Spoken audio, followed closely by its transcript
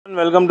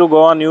Welcome to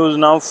Goa News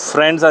Now.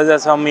 Friends, आज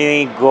आसा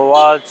आमी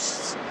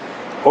गोवा's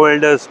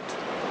oldest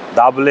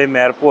दाबोलीम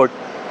एअरपोर्ट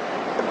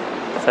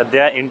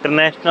सध्या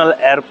इंटरनॅशनल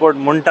एअरपोर्ट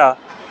म्हणटा.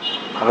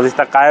 म्हाका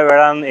दिसता कांय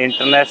वेळान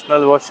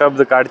इंटरनॅशनल हो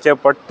शब्द काडचे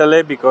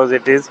पडटले because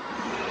it is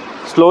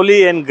slowly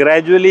and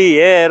gradually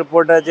hey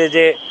एअरपोर्टाचे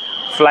J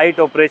flight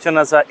operation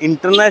आसा,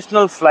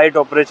 इंटरनॅशनल फ्लायट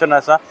ऑपरेशन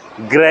आसा,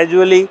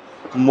 ग्रॅज्युअली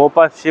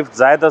मोपा शिफ्ट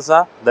जायत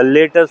आसा. द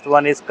लेटेस्ट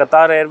वन इज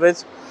कतार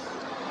एअरवेज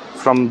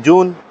फ्रॉम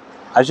जून.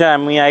 अशें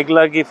आमी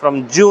आयकलां की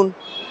फ्रॉम जून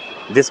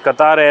दिस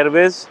कतार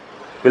airways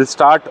will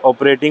start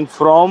operating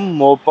from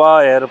Mopa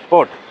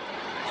airport.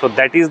 So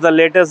that is the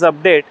latest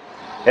update.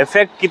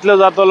 Effect kitlo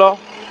zatolo?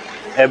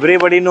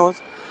 Everybody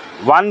knows.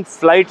 One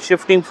flight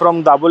shifting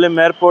from Dabolim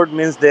airport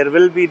means there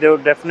will be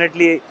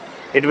definitely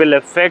it will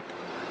affect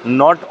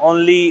not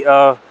only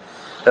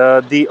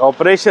the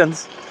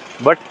operations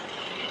but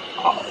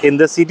in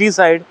the city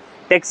side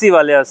taxi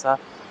wale asa,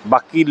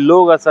 baki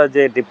log asa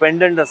je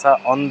dependent asa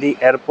on the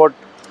airport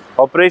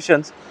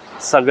operations,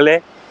 sagle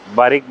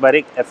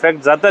barik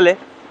effect zatale.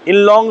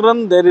 In long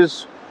run there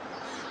is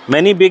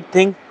many big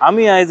thing.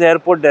 आमी आज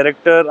airport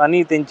director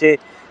आणि त्यांचे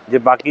जे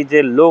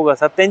बाकीचे लोक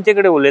आसा त्यांचे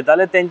कडेन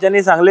उलयताले.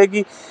 त्यांच्यांनी सांगले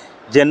की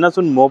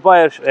जेन्नासून मोपा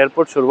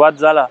एअरपोर्ट सुरवात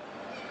जाला,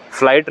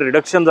 फ्लाइट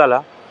रिडक्शन जाला,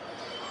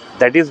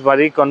 that is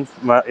very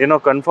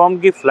confirm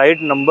की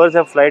flight numbers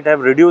of flight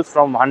have reduced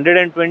from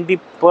 120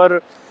 per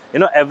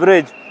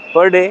average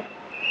per day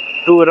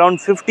to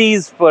around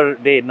 50s per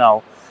day now,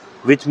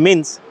 which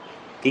means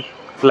की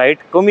फ्लाइट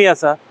कमी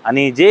आसा.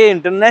 आणि जे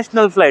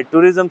international flight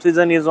tourism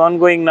season is on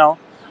going नाव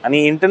आणि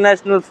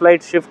international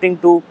flight shifting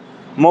to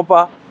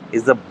Mopa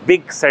is a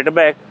big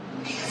setback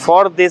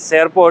for this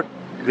airport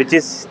which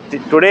is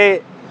today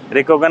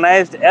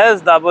recognised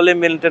as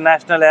Dabolim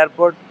international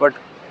airport.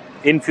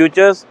 But in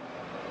futures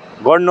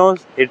God knows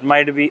it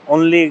might be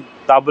only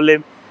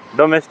Dabolim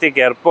domestic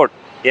airport.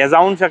 हे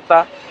जावंक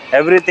शकता.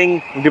 Everything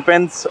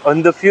depends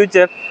on the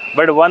future.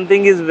 But one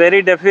thing is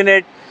very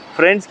definite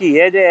friends की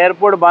हे जे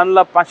airport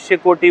बांदला 500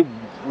 कोटी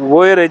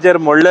वयर हेजेर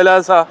मोडलेले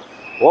आसा.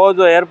 हो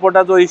जो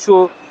एअरपोर्टाचो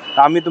issue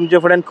आमी तुमचे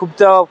फुड्यान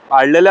खूबदां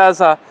हाडलेले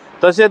आसा.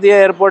 तशेंच ह्या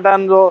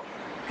एअरपोर्टान जो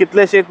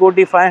कितलेशे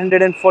कोटी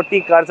 540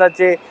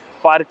 कार्साचे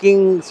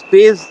पार्किंग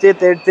स्पेस जे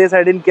ते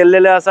सायडीन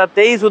केल्लेले आसा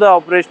तेय सुद्दां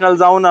ऑपरेशनल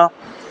जावना.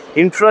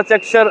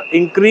 इन्फ्रास्ट्रक्चर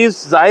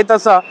इन्क्रीज जायत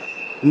आसा.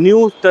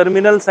 न्यू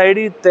टर्मिनल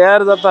सायडी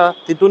तयार जाता,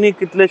 तितूनय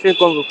कितलेशे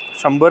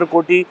 100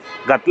 कोटी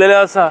घातलेले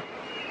आसा.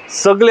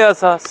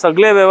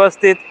 सगळे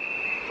वेवस्थीत,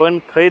 पण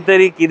खंय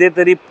तरी कितें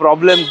तरी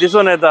प्रॉब्लेम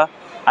दिसून येता.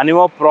 आनी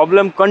हो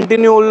प्रॉब्लेम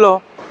कंटिन्यू उरलो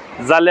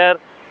जाल्यार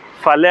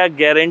फाल्यां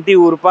guarantee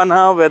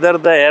उरपाना whether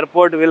the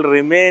airport we'll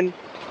remain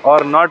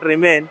or not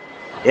remain.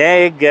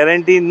 हे एक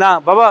गॅरंटी ना.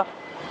 बाबा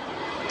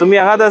तुम्ही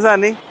हांगाच आसा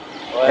न्ही?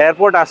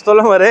 एअरपोर्ट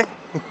आसतलो मरे?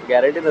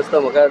 गॅरंटी नसता,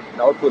 म्हाका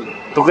डाउटफुल.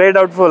 तुकाय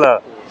डाउटफुल हा?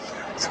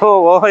 सो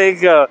हो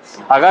एक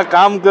हांगा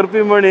काम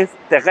करपी मनीस,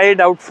 तेकाय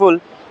डाउटफुल,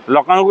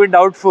 लोकांकूय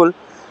doubtful.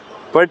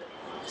 But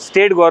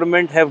state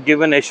government have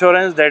given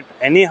assurance that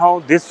anyhow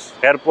this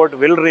airport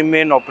will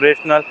remain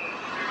operational.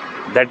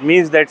 That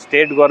means that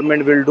state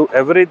government will do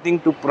everything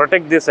to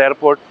protect this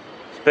airport,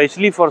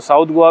 especially for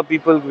South Goa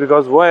people,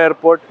 because Goa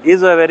airport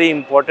is a very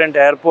important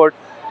airport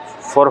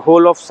for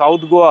whole of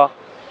South Goa.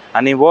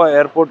 आणि वो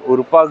airport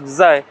urpak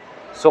जाय.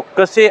 So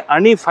कसे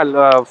आणि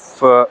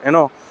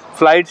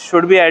flights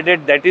should be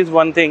added, that is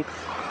one thing.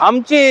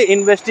 आमचे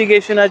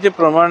इन्व्हेस्टिगेशनाचे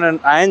प्रमाणान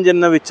हांवें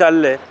जेन्ना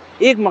विचारले,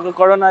 एक म्हाका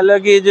कळून आयलें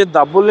की जे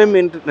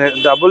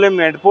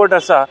दाबोलीम एअरपोर्ट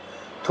आसा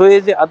थंय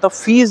जे आतां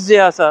फीज जे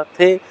आसा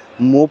ते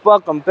मोपा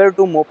कंपेर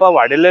टू मोपा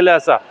वाडयलेले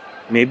आसा.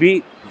 May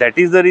be that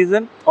is the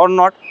region or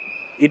not.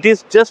 It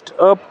is just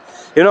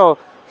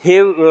हे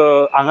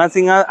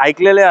हांगासिंगा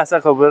आयकलेले आसा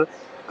खबर,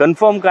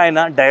 कन्फर्म कांय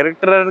ना.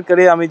 डायरेक्टरा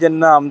कडेन आमी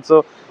जेन्ना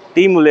आमचो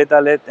टीम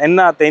उलयताले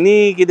तेन्ना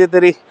तेणी कितें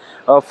तरी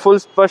फूल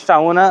स्पश्ट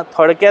सांगूं ना.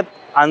 थोडक्यात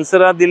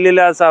आन्सरां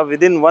दिल्लेले आसा,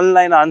 within 1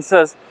 line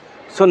answers.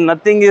 So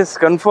nothing is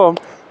confirm.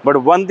 But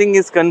one thing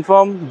is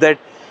confirmed that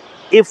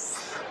if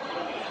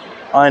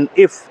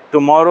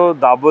tomorrow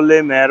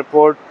Dabolim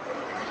airport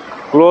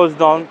closed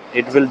down,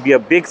 it will be a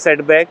big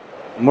setback.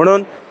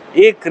 म्हणून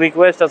एक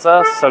रिक्वेस्ट आसा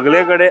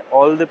सगळे कडेन,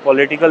 all the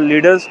political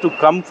leaders to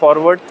come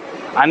forward.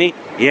 आणि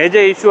हे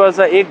जे issue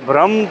आसा, एक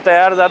भ्रम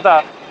तयार जाता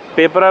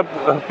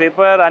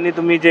पेपर आणि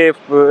तुम्ही जे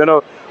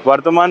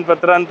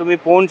वर्तमानपत्रान तुम्ही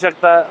पळोवंक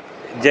शकता.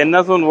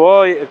 जेन्नासून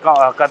हो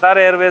कतार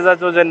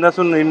एअरवेजाचो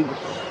जेन्नासून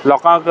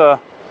लोकांक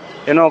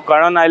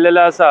कळून आयलेले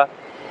आसा,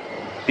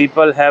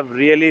 people have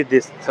really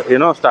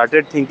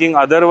started thinking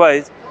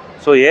otherwise.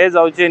 So हे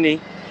जावचे न्ही.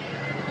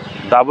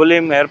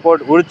 Dabolim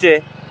airport उरचे.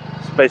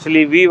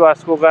 Specially we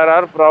Vascokar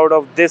are proud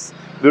of this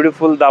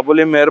beautiful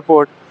Dabolim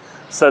airport.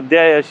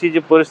 सध्या अशी जी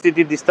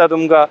परिस्थिती दिसता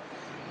तुमकां,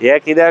 हे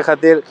कित्या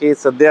खातीर की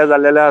सध्या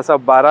जाल्लेले आसा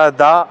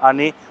 12:10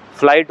 आणि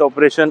flight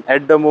operation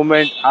at the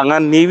moment हांगा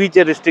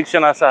नेवीचे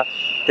रिस्ट्रिक्शन आसा.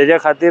 तेज्या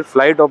खातीर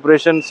flight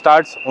operation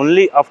starts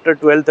only after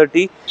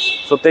 12:30.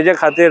 सो तेज्या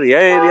खातीर हे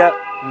एरिया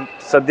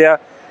सध्या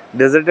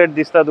डेजर्टेड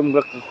दिसता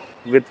तुमकां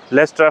विथ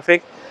लेस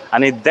ट्रॅफिक.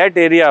 आणि that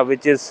area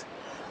which is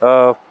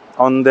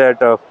on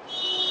that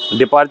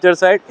departure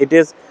side, it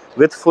is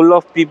with full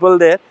of people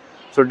there.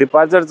 So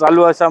departure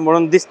चालू आसा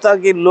म्हणून दिसता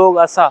की लोक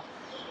आसा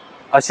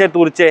अशेंच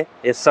उरचे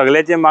हे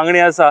सगळ्याची मागणी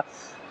आसा.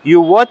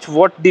 You watch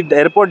what the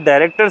airport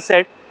director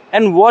said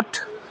and what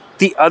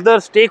the other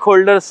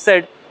stakeholders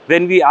said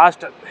when we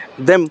asked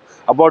them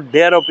about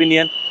their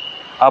opinion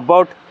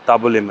about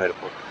Dabolim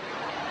Airport.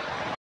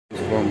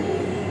 From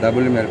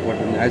Dabolim Airport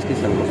and आज की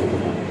सांगू शकतो.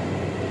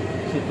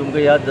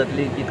 तुमकां याद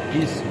जातली की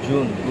 30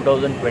 जून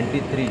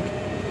 2023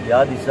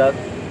 ह्या दिसाक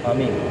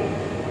आमी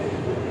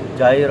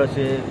जाहीर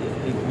अशें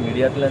एक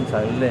मिडियांतल्यान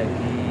सांगलें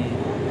की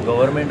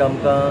गव्हर्मेंट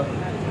आमकां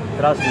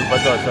त्रास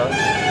दिवपाचो आसा.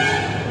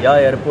 ह्या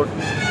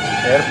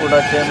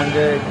एअरपोर्टाचें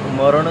म्हणजे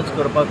मरणच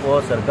करपाक हो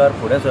सरकार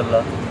फुडें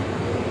सरला.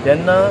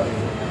 तेन्ना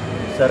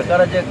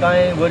सरकाराचे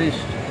कांय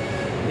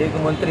वरिश्ठ एक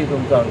मंत्री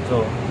तुमचो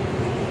हांगचो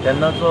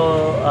तेन्नाचो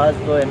आज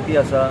तो MP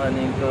आसा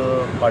आनीक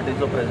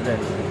पार्टीचो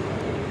प्रेसिडेंट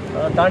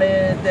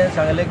ताणें तें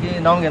सांगलें की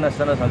नांव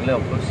घेनासतना सांगलें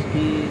ऑफकोर्स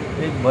की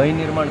एक भंय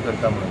निर्माण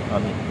करता म्हणून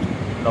आमी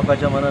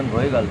लोकांच्या मनान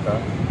भंय घालता.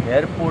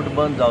 एअरपोर्ट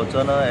बंद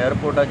जावचो ना,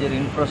 एअरपोर्टाचेर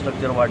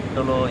इन्फ्रास्ट्रक्चर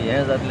वाडटलो,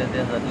 हें जातलें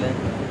तें जातलें.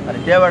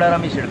 आनी त्या वेळार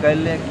आमी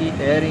शिडकायल्लें की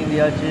एअर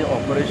इंडियाचें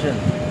ऑपरेशन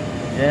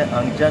जें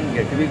हांगच्यान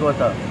गेटवीक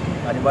वता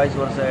आनी वायस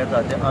वर्सा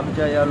येता तें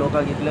आमच्या ह्या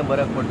लोकांक इतलें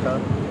बऱ्याक पडटा.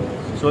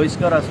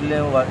 सोयिस्कर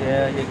आसलें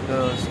हें एक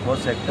हो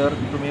सेक्टर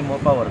तुमी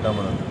मोपा व्हरता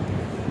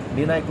म्हणून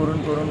डिनाय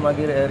करून करून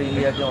मागीर एअर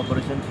इंडियाचें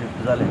ऑपरेशन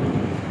शिफ्ट जालें.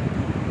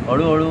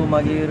 हळू हळू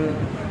मागीर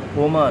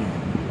ओमान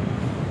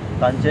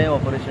तांचेंय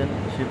ऑपरेशन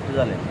शिफ्ट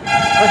जालें.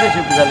 कशें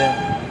शिफ्ट जालें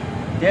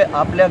ते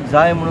आपल्याक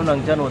जाय म्हणून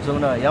हांगच्यान वचूंक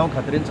ना हें हांव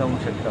खात्रीन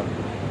सांगूंक शकता.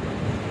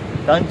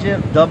 तांचेर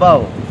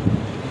दबाव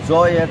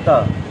जो येता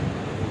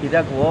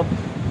कित्याक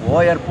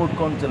हो एअरपोर्ट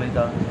कोण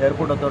चलयता?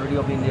 Airport authority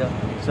of India.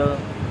 It's a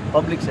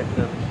public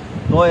sector.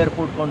 तो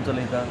एअरपोर्ट कोण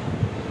चलयता?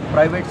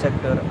 Private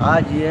sector.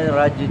 आज हे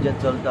राज्य जें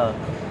चलता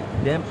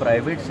तें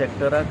प्रायवेट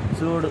सेक्टराक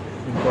चड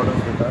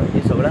इम्पॉर्टन्स दिता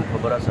ही सगळ्यांक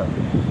खबर आसा.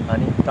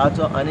 आनी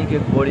ताचो आनीक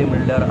एक गोळी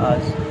म्हणल्यार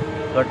आज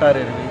कटार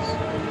एअरवेज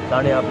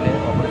ताणें आपलें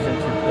ऑपरेशन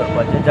शिफ्ट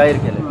करपाचें जाहीर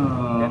केलें.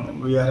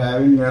 We are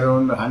having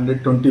around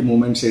 120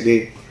 movements a day,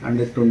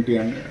 120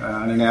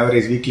 on an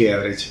average, weekly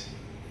average.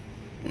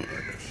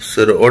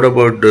 Sir और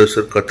अबाउट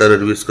सर कतार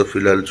एयरवेज का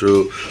फिलहाल जो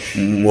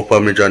मोपा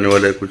में जाने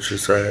वाला है कुछ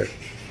ऐसा है?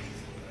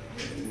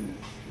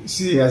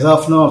 See, as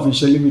of now,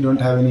 officially we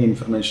don't have any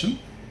information.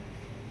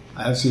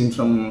 I have seen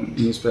from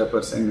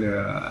newspapers and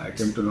I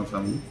came to know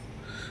from you.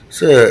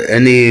 Sir,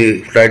 any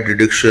flight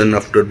reduction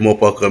after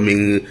Mopa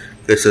coming?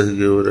 कैसा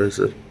हो रहा है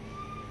sir?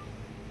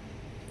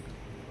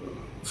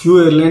 Few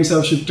airlines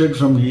have shifted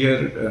from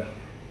here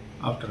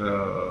after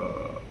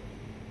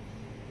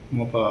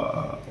Mopa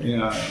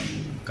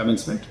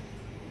commencement.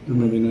 You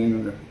may be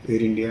knowing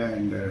Air India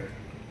and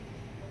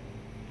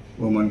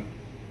Oman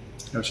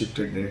have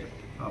shifted their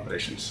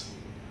operations.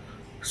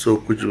 So,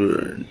 कुछ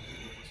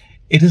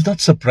it is not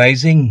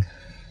surprising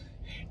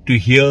to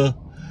hear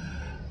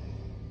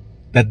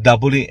that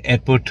Dabolim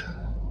Airport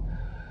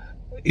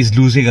is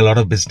losing a lot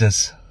of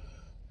business.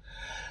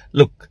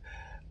 Look,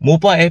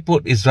 Mopa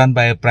Airport is run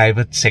by a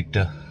private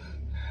sector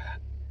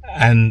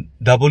and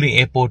Dabolim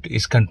Airport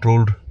is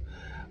controlled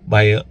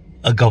by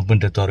a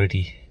government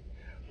authority.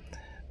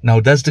 Now,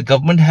 does the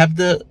government have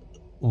the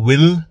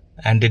will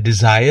and the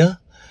desire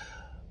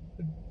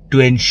to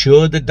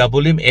ensure that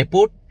Dabolim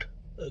Airport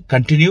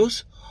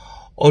continues,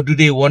 or do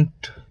they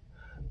want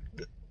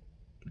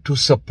to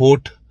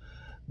support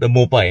the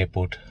Mopa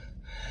Airport?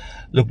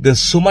 Look,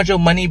 there's so much of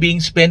money being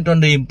spent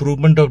on the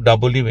improvement of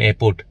Dabolim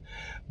Airport,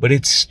 but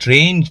it's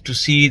strange to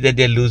see that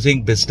they're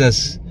losing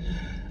business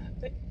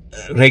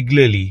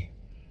regularly.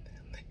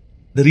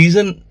 The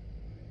reason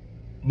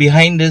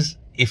behind is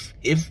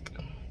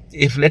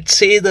if let's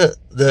say the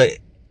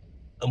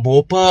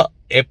Mopa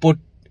Airport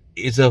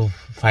is a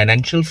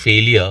financial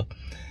failure,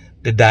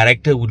 the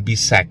director would be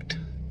sacked.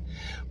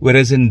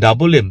 Whereas in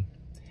Dabolim,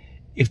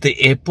 if the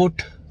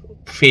airport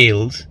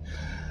fails,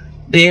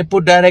 the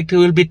airport director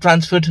will be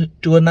transferred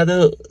to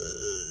another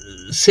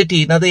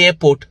city, another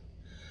airport,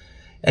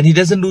 and he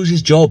doesn't lose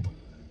his job.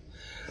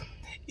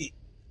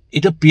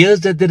 It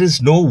appears that there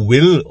is no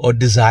will or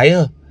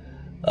desire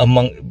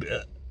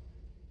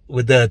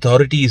with the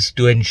authorities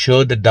to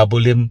ensure that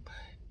Dabolim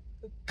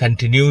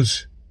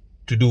continues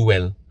to do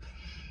well.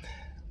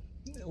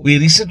 We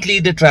recently,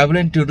 the Travel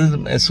and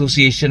Tourism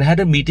Association had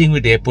a meeting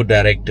with the airport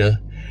director.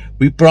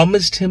 We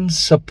promised him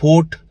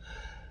support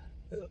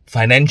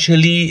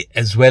financially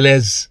as well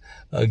as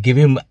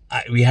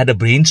we had a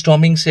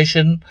brainstorming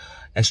session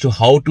as to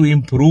how to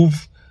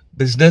improve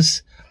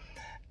business,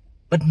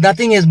 but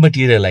nothing has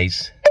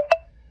materialized,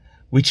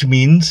 which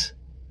means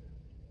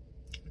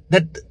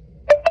that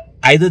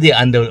either they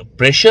are under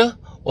pressure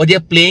or they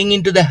are playing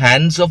into the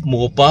hands of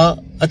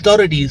Mopa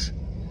authorities.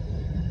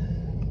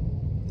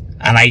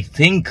 And I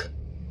think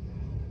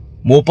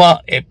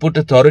Mopa airport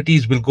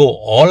authorities will go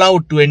all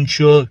out to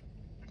ensure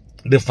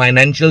the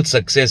financial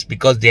success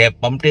because they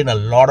have pumped in a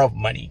lot of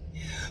money.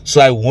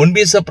 So I won't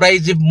be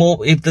surprised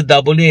if the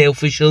Dabolim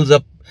officials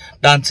are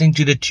dancing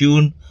to the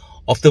tune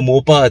of the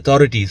Mopa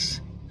authorities.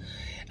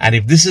 And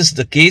if this is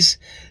the case,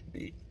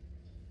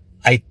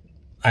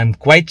 I'm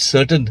quite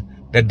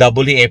certain that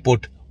Daboli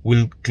Airport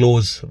will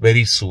close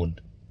very soon.